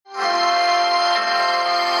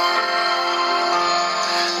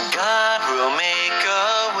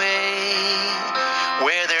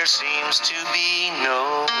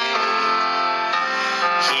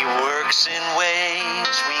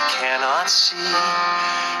cannot see.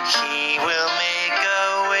 He will make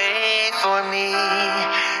a way for me.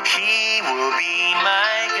 He will be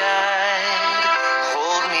my guide.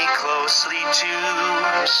 Hold me closely to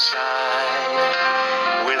his side.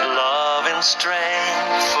 With love and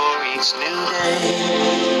strength for each new day.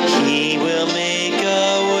 He will make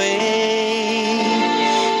a way.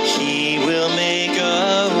 He will make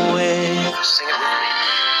a way. Sing it with me.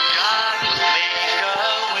 God will make a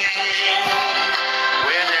way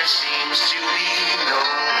where there seems to be no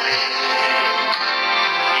way.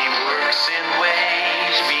 He works in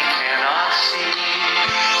ways we cannot see.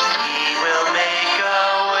 He will make a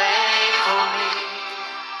way for me.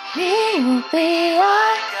 He will be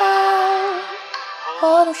our God.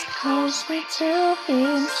 Hold us closely to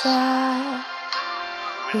his side.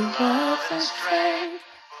 With love and strength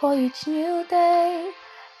for each new day.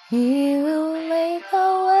 He will make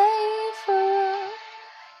a way for us.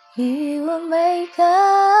 He will make a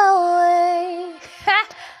way.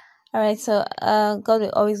 Alright, so God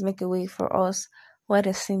will always make a way for us where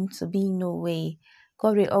there seems to be no way.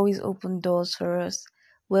 God will always open doors for us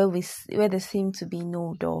where there seems to be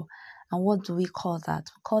no door. And what do we call that?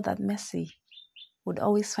 We call that mercy. We'd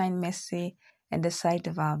always find mercy in the sight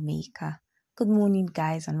of our Maker. Good morning,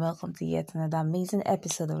 guys, and welcome to yet another amazing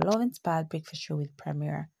episode of Love Inspired Breakfast Show with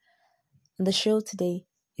Premier. On the show today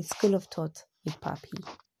is School of Thought with Papi. Do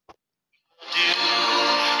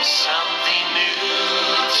something new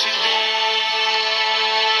today.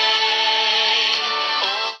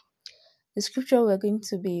 The scripture we're going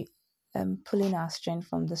to be pulling our strength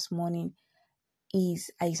from this morning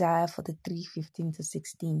is Isaiah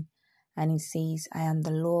 43:15-16, and it says, I am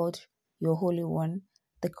the Lord, your Holy One,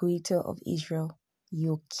 the Creator of Israel,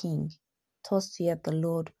 your King. Thus saith the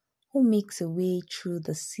Lord, who makes a way through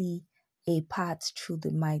the sea, a path through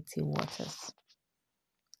the mighty waters.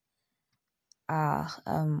 Our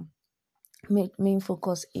main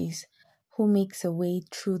focus is who makes a way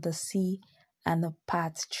through the sea and a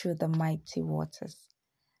path through the mighty waters.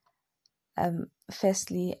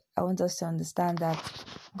 Firstly, I want us to understand that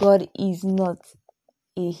God is not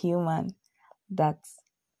a human that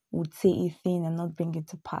would say a thing and not bring it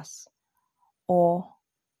to pass, or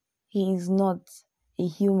he is not a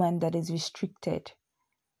human that is restricted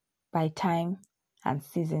by time and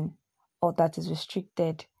season, or that is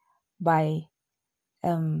restricted by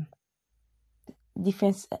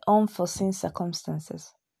different unforeseen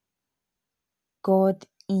circumstances. God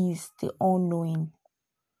is the all-knowing.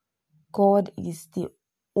 God is the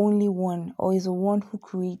only one, or is the one who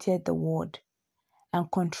created the world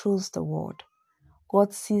and controls the world.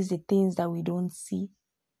 God sees the things that we don't see.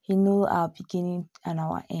 He knows our beginning and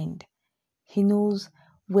our end. He knows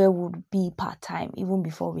where we'll be part time even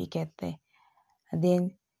before we get there. And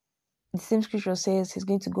then the same scripture says he's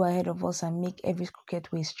going to go ahead of us and make every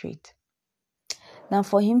crooked way straight. Now,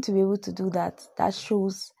 for him to be able to do that, that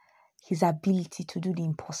shows his ability to do the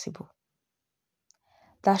impossible.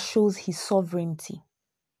 That shows his sovereignty.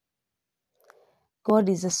 God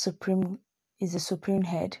is the supreme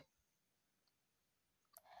head.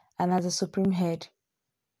 And as a supreme head,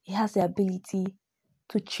 he has the ability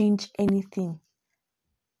to change anything.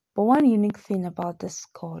 But one unique thing about this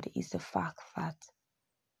God is the fact that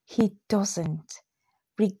he doesn't,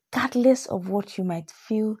 regardless of what you might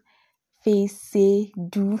feel, face, say,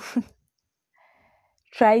 do,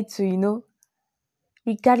 try to,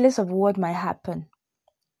 regardless of what might happen,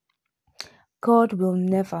 God will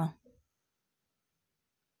never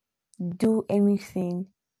do anything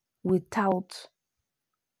without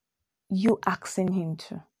you asking him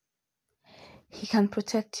to. He can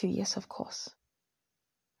protect you, yes, of course.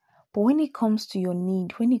 But when it comes to your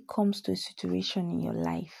need, when it comes to a situation in your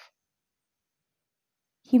life,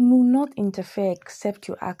 he will not interfere except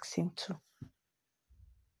you ask him to.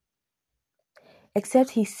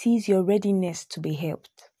 Except he sees your readiness to be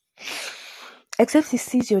helped. Except he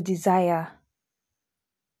sees your desire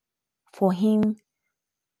for him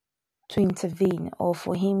to intervene or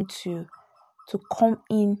for him to come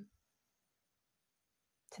in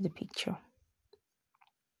to the picture.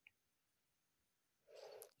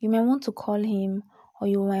 You might want to call him, or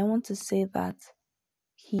you might want to say that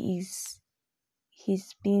he's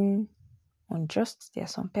been unjust. There are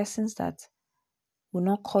some persons that will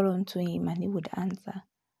not call unto him and he would answer.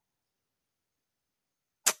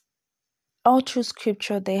 All through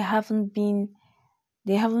scripture, they haven't been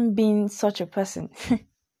such a person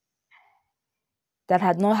that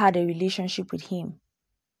had not had a relationship with him.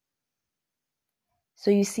 So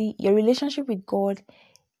you see, your relationship with God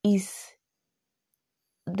is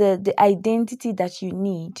the identity that you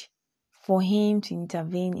need for him to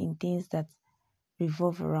intervene in things that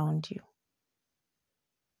revolve around you.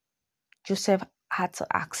 Joseph had to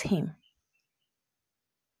ask him.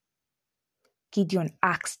 Gideon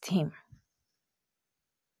asked him.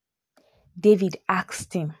 David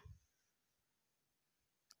asked him.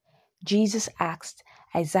 Jesus asked.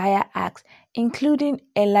 Isaiah asked. Including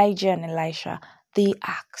Elijah and Elisha. They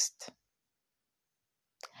asked.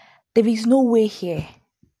 There is no way here.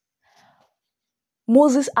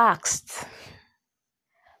 Moses asked,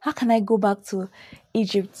 how can I go back to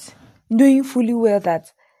Egypt knowing fully well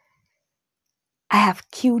that I have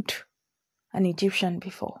killed an Egyptian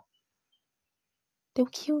before? They'll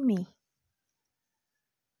kill me.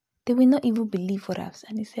 They will not even believe what I've said.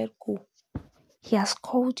 And he said, go. He has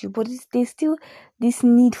called you, but there's still this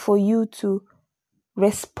need for you to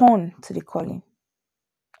respond to the calling.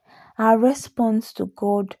 Our response to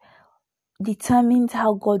God determines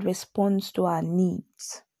how God responds to our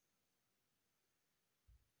needs.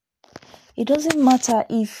 It doesn't matter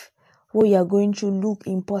if what you are going through look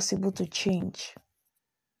impossible to change.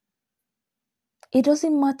 It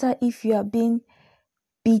doesn't matter if you are being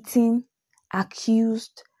beaten,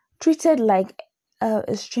 accused, treated like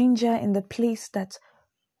a stranger in the place that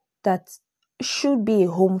should be a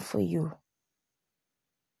home for you.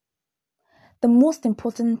 The most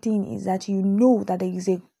important thing is that you know that there is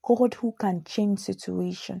a God who can change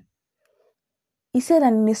situation. He said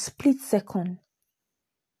that in a split second,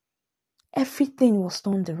 everything was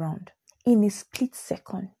turned around. In a split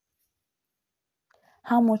second.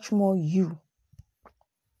 How much more you?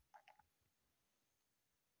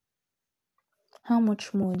 How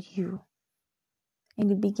much more you? In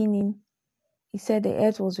the beginning, he said the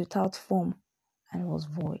earth was without form and was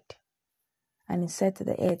void. And he said to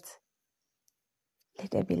the earth,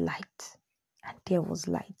 let there be light. And there was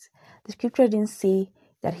light. The scripture didn't say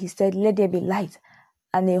that he said, let there be light.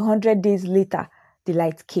 And 100 days later, the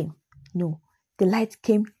light came. No, the light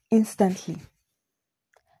came instantly.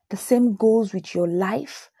 The same goes with your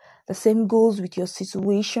life. The same goes with your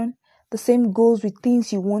situation. The same goes with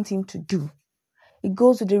things you want him to do. It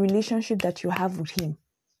goes with the relationship that you have with him.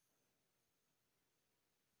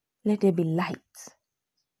 Let there be light.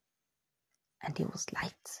 And there was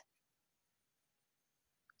light.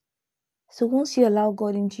 So once you allow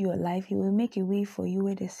God into your life, he will make a way for you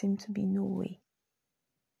where there seems to be no way.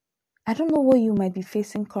 I don't know what you might be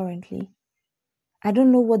facing currently. I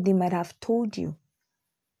don't know what they might have told you.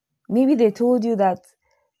 Maybe they told you that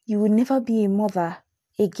you will never be a mother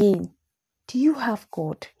again. Do you have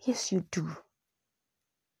God? Yes, you do.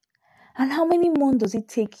 And how many months does it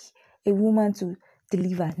take a woman to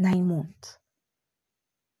deliver? 9 months.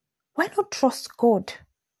 Why not trust God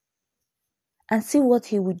and see what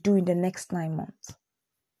he will do in the next 9 months?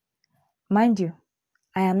 Mind you,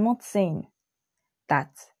 I am not saying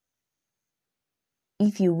that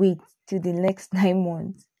if you wait till the next 9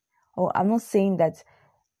 months, or I'm not saying that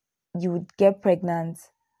you would get pregnant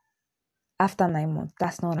after 9 months.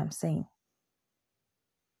 That's not what I'm saying.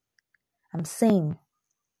 I'm saying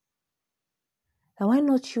that why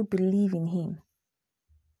not you believe in him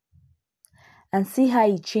and see how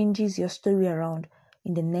he changes your story around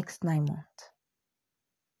in the next 9 months.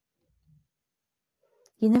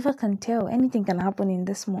 You never can tell. Anything can happen in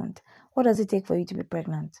this month. What does it take for you to be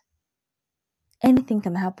pregnant? Anything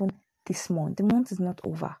can happen this month. The month is not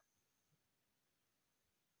over.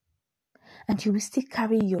 And you will still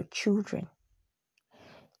carry your children.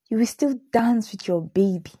 You will still dance with your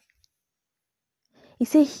baby. He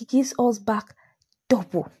said he gives us back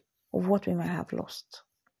double of what we might have lost.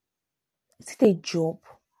 Is it a job?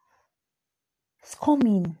 It's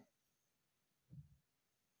coming.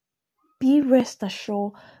 Be rest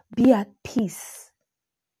assured. Be at peace.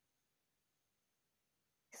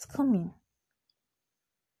 It's coming.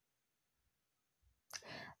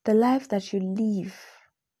 The life that you live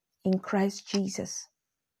in Christ Jesus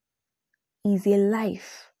is a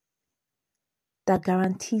life that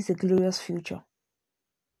guarantees a glorious future.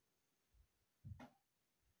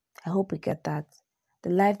 I hope we get that. The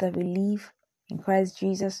life that we live in Christ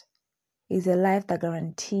Jesus is a life that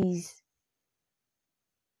guarantees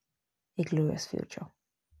a glorious future.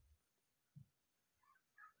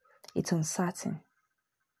 It's uncertain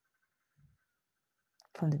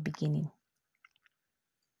from the beginning,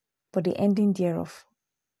 but the ending thereof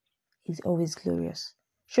is always glorious.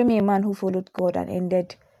 Show me a man who followed God and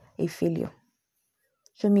ended a failure.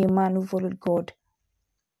 Show me a man who followed God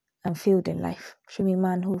and failed in life. Show me a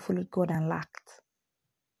man who followed God and lacked.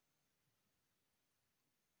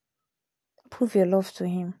 Prove your love to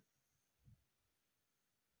him.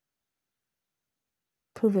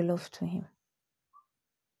 Prove your love to him.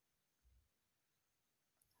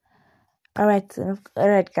 All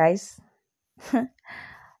right, guys.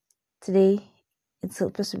 Today It's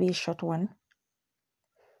supposed to be a short one.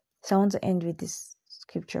 So I want to end with this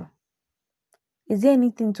scripture. Is there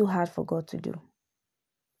anything too hard for God to do?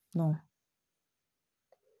 No.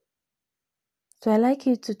 So I'd like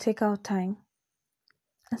you to take out time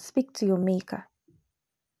and speak to your Maker.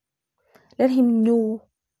 Let Him know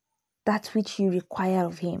that which you require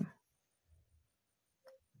of Him.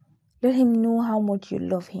 Let Him know how much you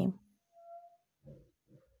love Him.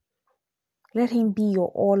 Let Him be your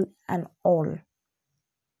all and all.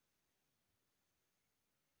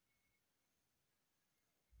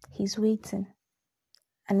 He's waiting,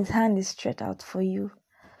 and His hand is stretched out for you.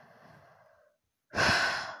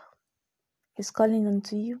 He's calling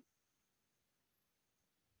unto you,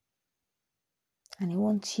 and He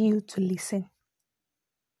wants you to listen.